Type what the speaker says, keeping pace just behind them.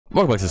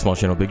Welcome back to the small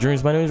channel Big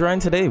Dreams. My name is Ryan.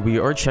 Today we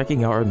are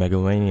checking out our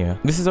Megalania.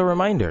 This is a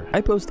reminder, I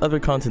post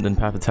other content than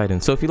Path of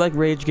Titans, so if you like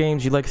rage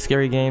games, you like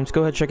scary games,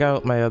 go ahead check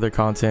out my other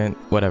content,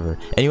 whatever.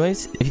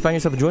 Anyways, if you find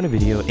yourself enjoying a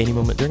video any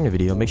moment during the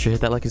video, make sure to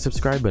hit that like and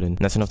subscribe button.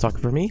 That's enough talking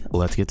for me.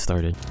 Let's get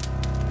started.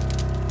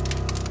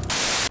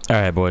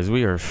 Alright boys,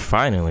 we are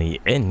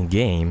finally in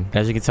game.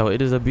 As you can tell,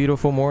 it is a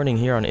beautiful morning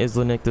here on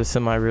Islanic the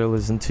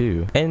Semi-Realism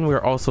 2. And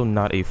we're also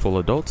not a full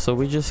adult, so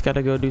we just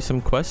gotta go do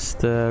some quests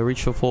to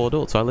reach a full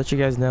adult. So I'll let you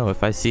guys know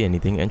if I see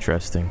anything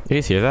interesting. You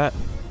guys hear that?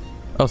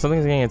 Oh,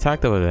 something's getting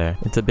attacked over there.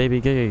 It's a baby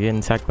Giga getting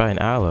attacked by an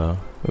aloe.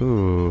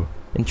 Ooh,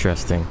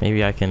 interesting.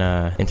 Maybe I can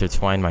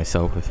intertwine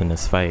myself within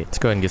this fight. Let's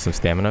go ahead and get some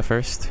stamina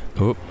first.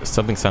 Oop,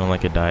 something sounded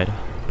like it died.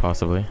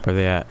 Possibly. Where are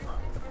they at?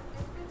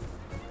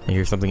 I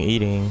hear something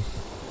eating.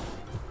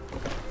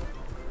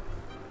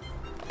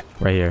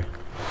 Right here.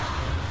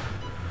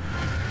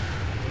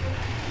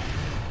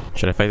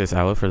 Should I fight this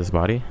aloe for this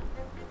body?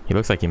 He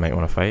looks like he might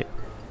want to fight.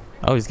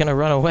 Oh, he's gonna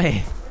run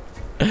away.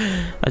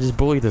 I just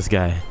bullied this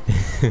guy.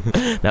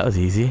 That was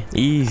easy.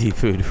 Easy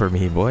food for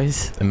me,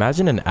 boys.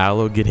 Imagine an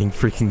aloe getting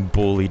freaking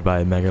bullied by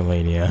a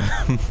Megalania.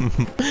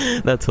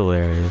 That's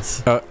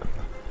hilarious.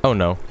 Oh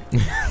no.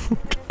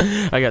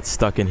 I got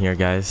stuck in here,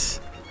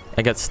 guys.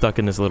 I got stuck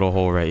in this little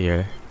hole right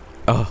here.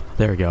 Oh,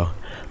 there we go.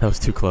 That was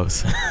too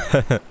close.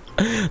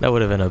 That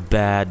would have been a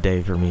bad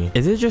day for me.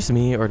 Is it just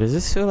me, or does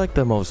this feel like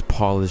the most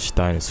polished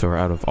dinosaur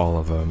out of all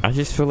of them? I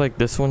just feel like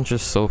this one's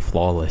just so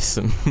flawless.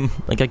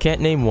 Like, I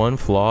can't name one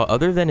flaw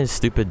other than his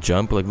stupid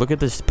jump. Like, look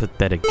at this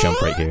pathetic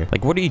jump right here.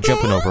 Like, what are you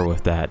jumping over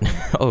with that?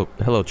 Oh,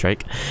 hello,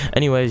 Trike.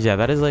 Anyways, yeah,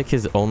 that is like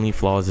his only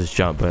flaw is his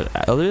jump. But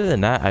other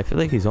than that, I feel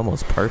like he's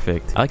almost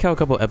perfect. I like how a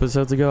couple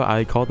episodes ago,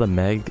 I called the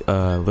Meg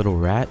little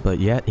rat, but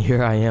yet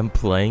here I am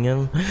playing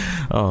him.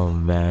 Oh,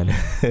 man.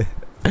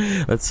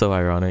 That's so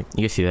ironic.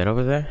 You guys see that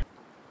over there?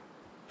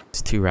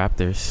 It's two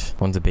raptors.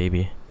 One's a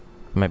baby.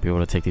 I might be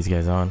able to take these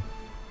guys on.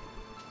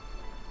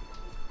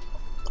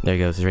 There he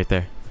goes. He's right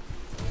there.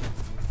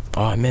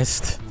 Oh, I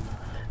missed.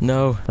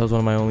 No, that was one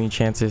of my only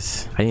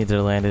chances. I needed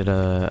to land at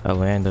a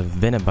land of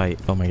Venomite.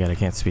 Oh my god, I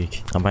can't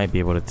speak. I might be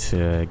able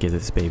to get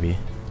this baby.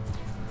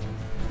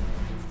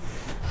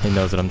 It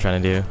knows what I'm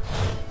trying to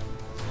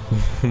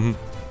do.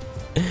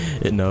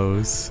 It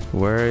knows.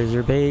 Where is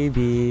your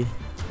baby?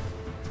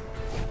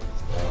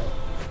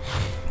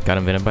 Got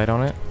a Venomite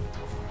on it.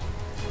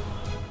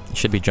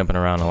 Should be jumping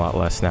around a lot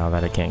less now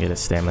that I can't get his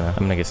stamina.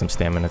 I'm gonna get some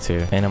stamina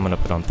too. And I'm gonna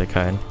put on thick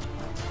hide.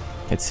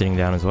 It's sitting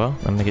down as well.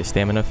 I'm gonna get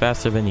stamina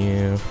faster than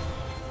you.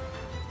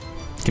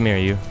 Come here,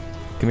 you.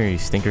 Come here, you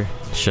stinker.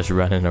 It's just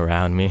running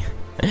around me.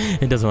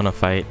 It doesn't want to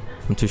fight.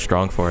 I'm too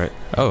strong for it.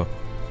 Oh.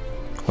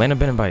 Land a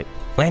Venomite.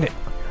 Land it.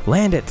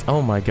 Land it.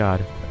 Oh my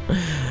god.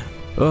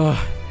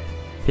 Ugh.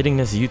 Hitting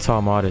this Utah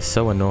mod is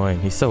so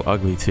annoying. He's so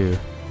ugly too.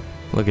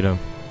 Look at him.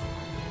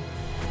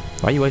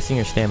 Why are you wasting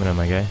your stamina,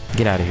 my guy?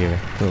 Get out of here,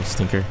 little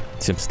stinker.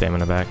 Some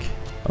stamina back.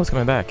 Oh, it's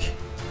coming back.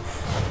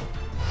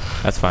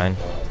 That's fine.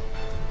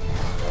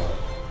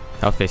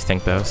 I'll face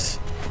tank those.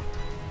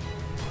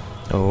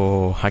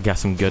 Oh, I got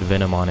some good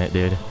venom on it,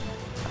 dude.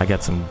 I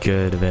got some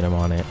good venom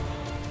on it.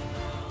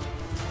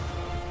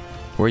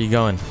 Where are you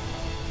going?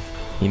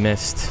 You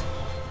missed.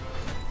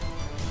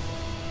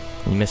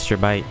 You missed your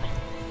bite.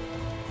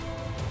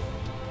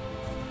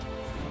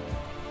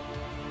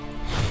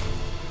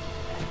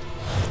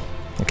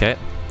 Okay,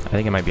 I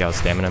think it might be out of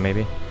stamina,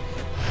 maybe.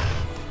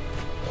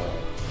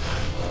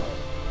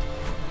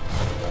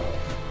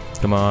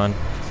 Come on.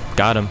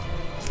 Got him.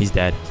 He's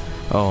dead.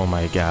 Oh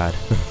my god.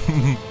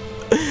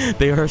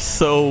 They are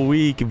so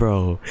weak,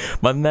 bro.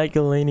 My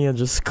Megalania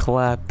just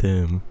clapped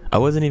him. I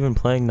wasn't even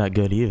playing that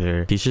good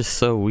either. He's just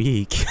so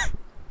weak.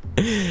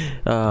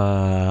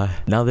 Now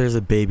there's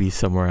a baby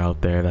somewhere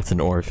out there that's an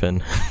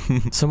orphan.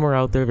 Somewhere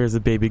out there there's a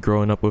baby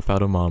growing up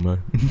without a mama.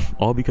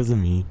 All because of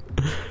me.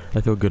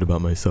 I feel good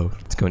about myself.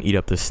 Let's go and eat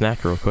up this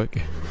snack real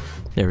quick.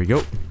 There we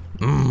go.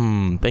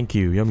 Thank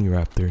you, yummy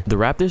raptor. The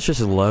raptors just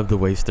love to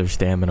waste their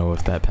stamina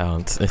with that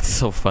pounce. It's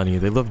so funny.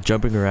 They love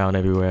jumping around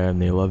everywhere and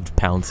they love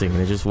pouncing and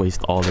they just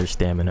waste all their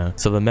stamina.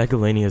 So the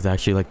Megalania is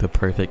actually like the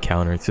perfect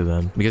counter to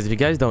them. Because if you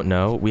guys don't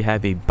know, we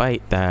have a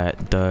bite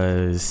that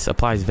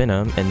applies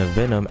venom, and the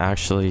venom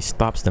actually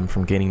stops them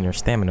from getting their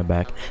stamina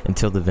back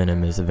until the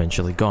venom is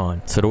eventually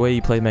gone. So the way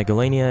you play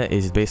Megalania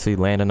is basically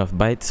land enough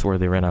bites where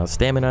they run out of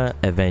stamina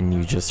and then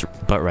you just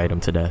butt ride them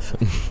to death.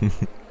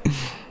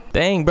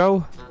 Dang,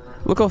 bro.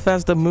 Look how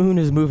fast the moon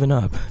is moving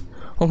up.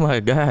 Oh my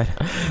god.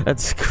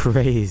 That's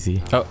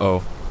crazy.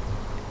 Uh-oh.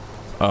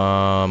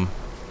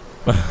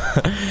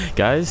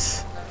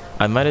 Guys,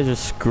 I might have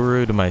just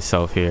screwed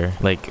myself here.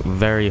 Like,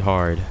 very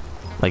hard.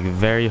 Like,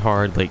 very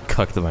hard, like,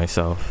 cucked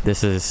myself.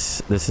 This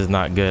is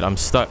not good. I'm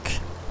stuck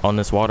on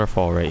this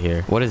waterfall right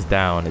here. What is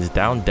down? Is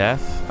down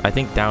death? I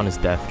think down is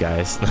death,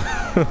 guys.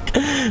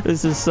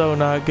 This is so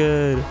not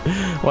good.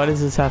 Why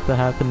does this have to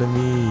happen to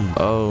me?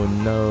 Oh,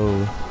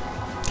 no.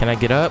 Can I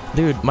get up?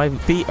 Dude, my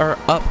feet are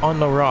up on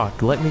the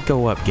rock. Let me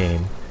go up,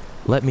 game.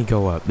 Let me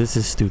go up. This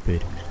is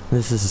stupid.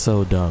 This is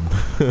so dumb.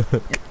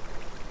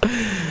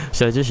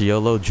 Should I just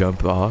YOLO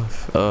jump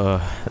off?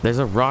 There's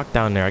a rock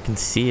down there. I can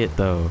see it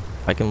though.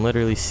 I can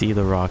literally see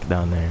the rock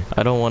down there.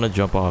 I don't want to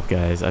jump off,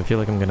 guys. I feel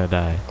like I'm gonna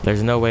die.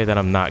 There's no way that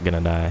I'm not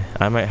gonna die.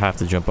 I might have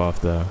to jump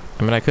off though.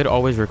 I mean, I could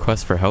always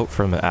request for help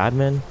from an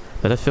admin,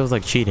 but that feels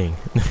like cheating.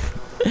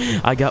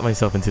 I got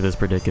myself into this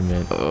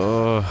predicament.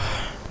 Oh,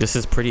 this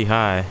is pretty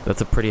high. That's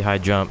a pretty high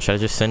jump. Should I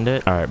just send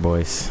it? All right,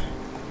 boys.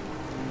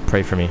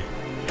 Pray for me.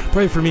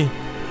 Pray for me.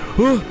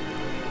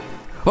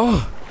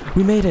 Oh,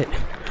 we made it.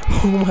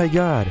 Oh my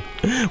god.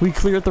 We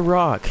cleared the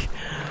rock.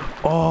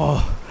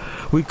 Oh,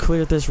 we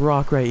cleared this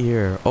rock right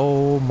here.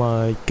 Oh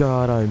my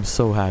god, I'm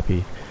so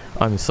happy.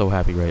 I'm so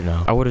happy right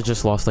now. I would have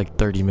just lost like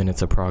 30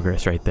 minutes of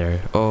progress right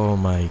there. Oh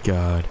my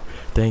god.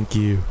 Thank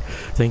you.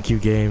 Thank you,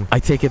 game. I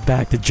take it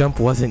back. The jump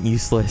wasn't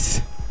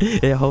useless.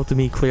 It helped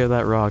me clear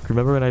that rock.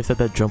 Remember when I said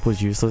that jump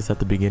was useless at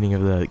the beginning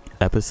of the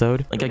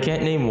episode? Like, I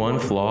can't name one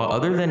flaw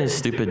other than his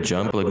stupid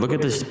jump. Like, look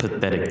at this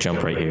pathetic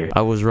jump right here.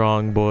 I was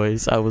wrong,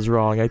 boys. I was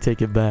wrong. I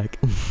take it back.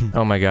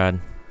 Oh my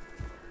god.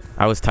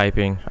 I was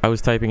typing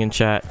in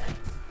chat.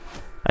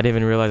 I didn't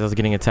even realize I was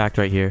getting attacked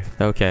right here.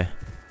 Okay.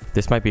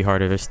 This might be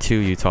harder. There's 2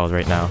 Utahs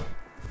right now.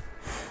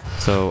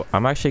 So,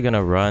 I'm actually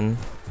gonna run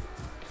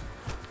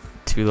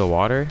to the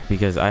water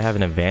because I have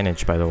an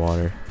advantage by the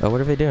water. Oh, what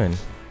are they doing?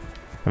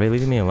 Are they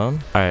leaving me alone?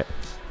 Alright.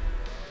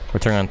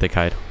 We're turning on thick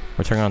hide.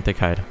 We're turning on thick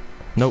hide.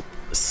 Nope.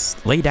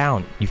 Lay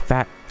down, you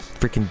fat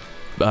freaking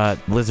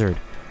lizard.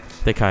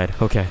 Thick hide.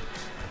 Okay.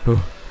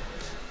 Ooh.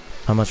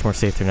 I'm much more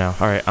safe there now.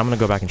 Alright, I'm gonna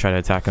go back and try to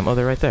attack them. Oh,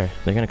 they're right there.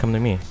 They're gonna come to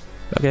me.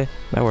 Okay,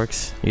 that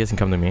works. You guys can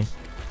come to me.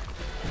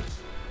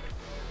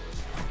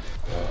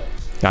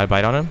 Got a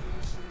bite on him?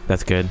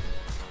 That's good.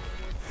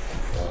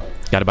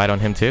 Got a bite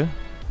on him too?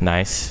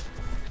 Nice.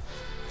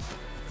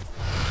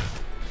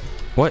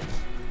 What?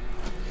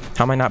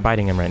 How am I not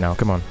biting him right now?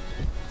 Come on.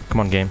 Come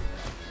on, game.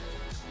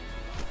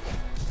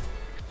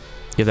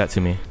 Give that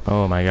to me.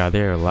 Oh my god,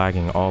 they are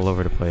lagging all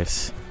over the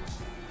place.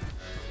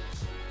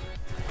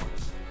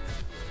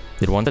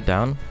 Did one sit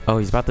down? Oh,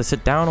 he's about to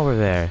sit down over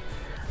there.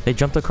 They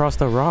jumped across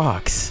the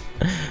rocks.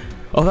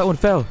 Oh, that one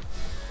fell.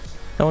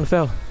 That one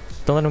fell.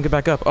 Don't let him get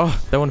back up.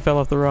 Oh, that one fell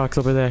off the rocks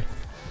over there.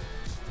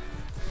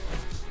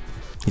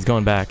 He's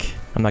going back.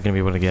 I'm not going to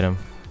be able to get him.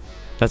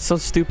 That's so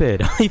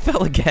stupid. He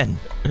fell again.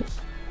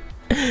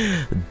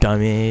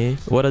 Dummy.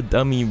 What a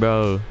dummy,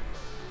 bro.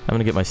 I'm going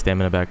to get my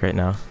stamina back right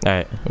now.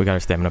 Alright, we got our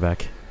stamina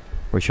back.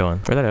 We're chilling.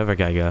 Where'd that other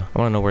guy go? I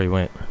want to know where he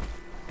went.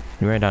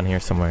 He ran down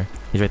here somewhere.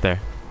 He's right there.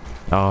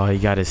 Oh, he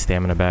got his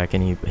stamina back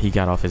and he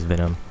got off his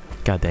venom.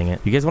 God dang it.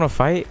 You guys want to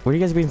fight? What are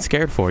you guys being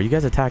scared for? You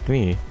guys attacked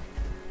me.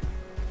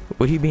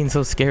 What are you being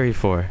so scary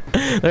for?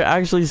 They're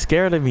actually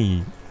scared of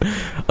me.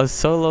 A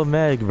solo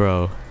meg,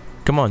 bro.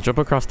 Come on, jump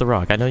across the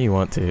rock. I know you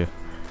want to.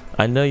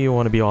 I know you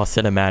want to be all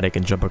cinematic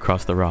and jump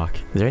across the rock.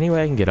 Is there any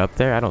way I can get up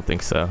there? I don't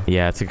think so.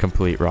 Yeah, it's a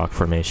complete rock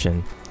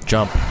formation.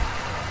 Jump.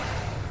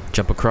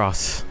 Jump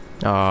across.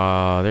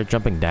 Oh, they're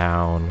jumping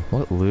down.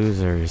 What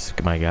losers,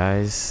 my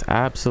guys.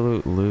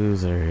 Absolute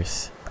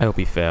losers. I hope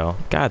you fail.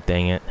 God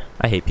dang it.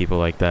 I hate people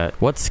like that.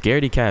 What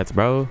scaredy cats,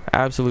 bro?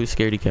 Absolute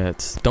scaredy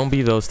cats. Don't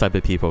be those type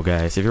of people,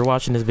 guys. If you're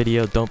watching this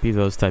video, don't be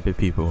those type of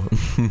people.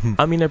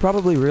 I mean, they're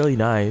probably really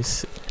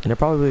nice. And they're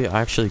probably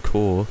actually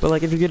cool. But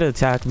like, if you're gonna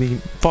attack me,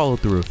 follow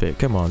through with it.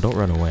 Come on, don't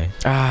run away.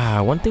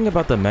 One thing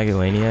about the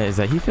Megalania is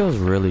that he feels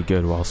really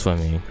good while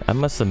swimming. I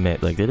must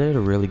admit, like, they did a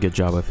really good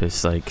job of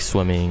his, like,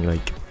 swimming,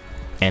 like,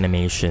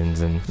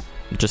 animations and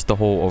just the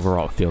whole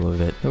overall feel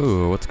of it.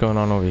 Ooh, what's going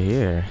on over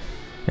here?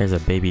 There's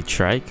a baby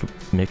trike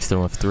mixed in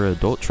with 3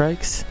 adult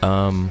trikes.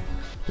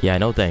 Yeah,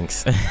 no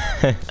thanks.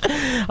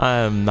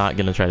 I'm not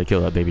gonna try to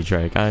kill that baby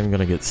trike. I'm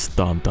gonna get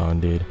stomped on,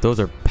 dude. Those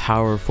are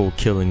powerful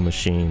killing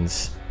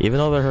machines. Even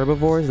though they're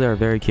herbivores, they're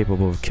very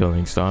capable of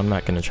killing, so I'm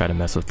not gonna try to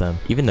mess with them.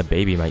 Even the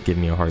baby might give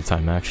me a hard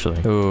time,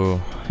 actually.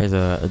 Ooh, there's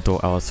a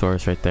adult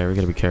Allosaurus right there. We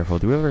gotta be careful.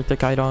 Do we have our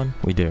thick hide on?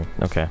 We do.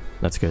 Okay,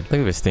 that's good. Look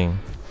at this thing.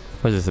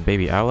 What is this, a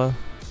baby Allo?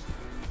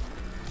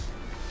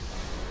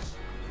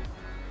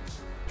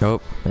 Oh,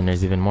 and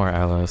there's even more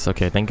Allos.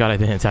 Okay, thank god I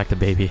didn't attack the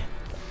baby.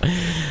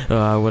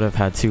 I would have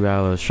had 2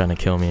 Allos trying to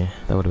kill me.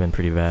 That would have been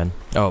pretty bad.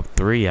 Oh,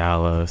 3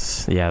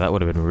 Allos. Yeah, that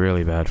would have been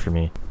really bad for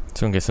me.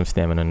 So I'm gonna get some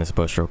stamina in this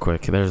bush real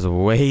quick. There's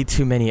way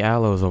too many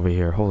Allos over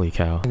here. Holy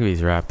cow. Look at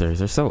these raptors.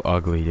 They're so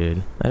ugly,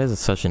 dude. That is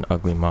such an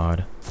ugly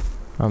mod.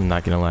 I'm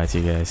not gonna lie to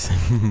you guys.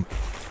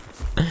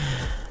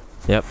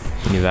 Yep,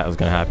 knew that was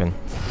gonna happen.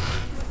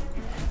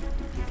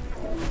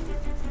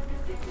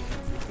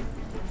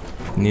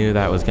 Knew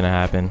that was gonna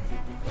happen.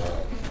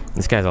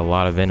 This guy has a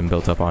lot of venom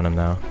built up on him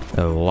now.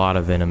 A lot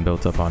of venom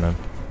built up on him.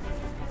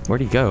 Where'd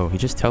he go? He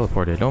just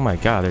teleported. Oh my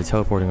god, they're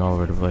teleporting all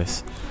over the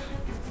place.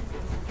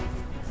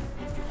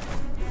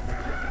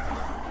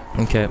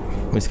 Okay,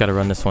 we just gotta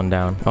run this one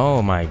down.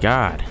 Oh my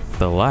god,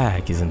 the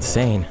lag is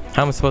insane.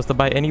 How am I supposed to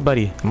bite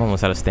anybody? I'm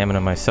almost out of stamina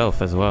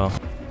myself as well.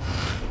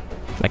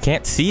 I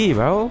can't see,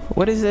 bro.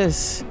 What is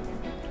this?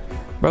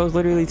 Bro's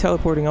literally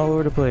teleporting all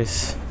over the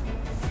place.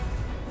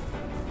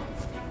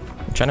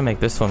 I'm trying to make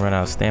this one run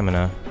out of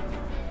stamina.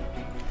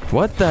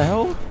 What the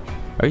hell?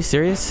 Are you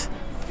serious?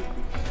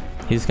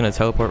 He's gonna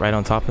teleport right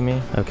on top of me?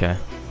 Okay.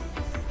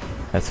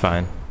 That's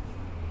fine.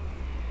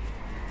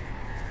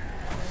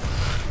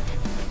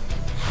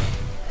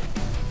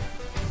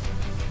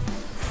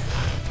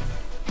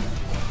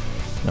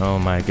 Oh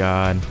my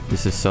god.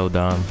 This is so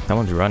dumb. That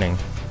one's running.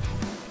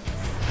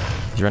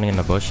 He's running in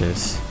the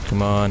bushes.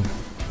 Come on.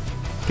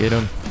 Get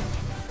him.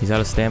 He's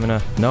out of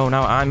stamina. No,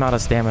 now I'm out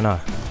of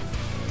stamina.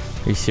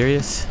 Are you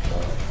serious?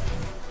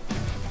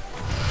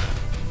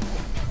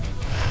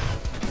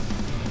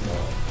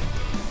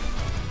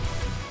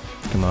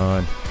 Come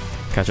on.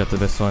 Catch up to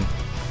this one.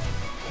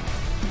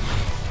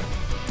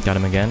 Got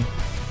him again.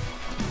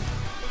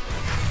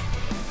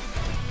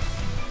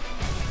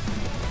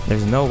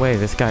 There's no way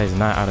this guy is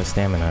not out of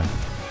stamina.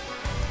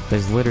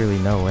 There's literally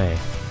no way.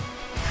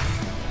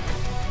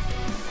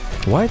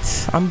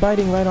 What? I'm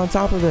biting right on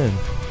top of him.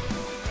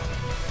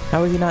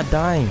 How is he not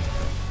dying?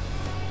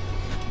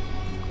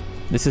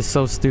 This is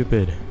so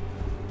stupid.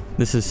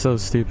 This is so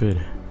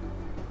stupid.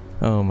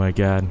 Oh my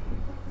god.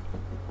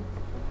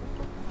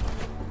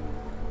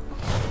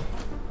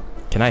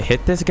 Can I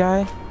hit this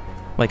guy?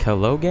 Like,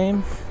 hello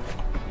game?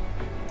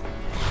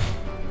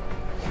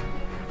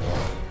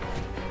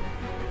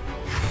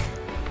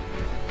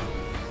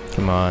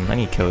 Come on, I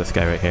need to kill this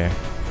guy right here.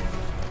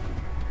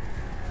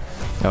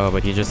 Oh,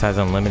 but he just has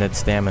unlimited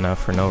stamina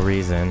for no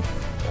reason.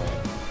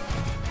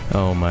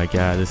 Oh my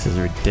god, this is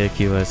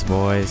ridiculous,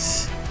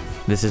 boys.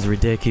 This is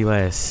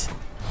ridiculous.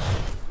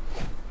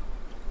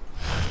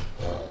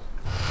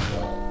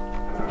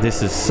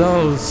 This is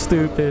so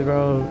stupid,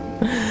 bro.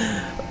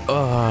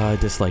 Oh, I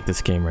dislike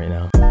this game right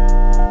now.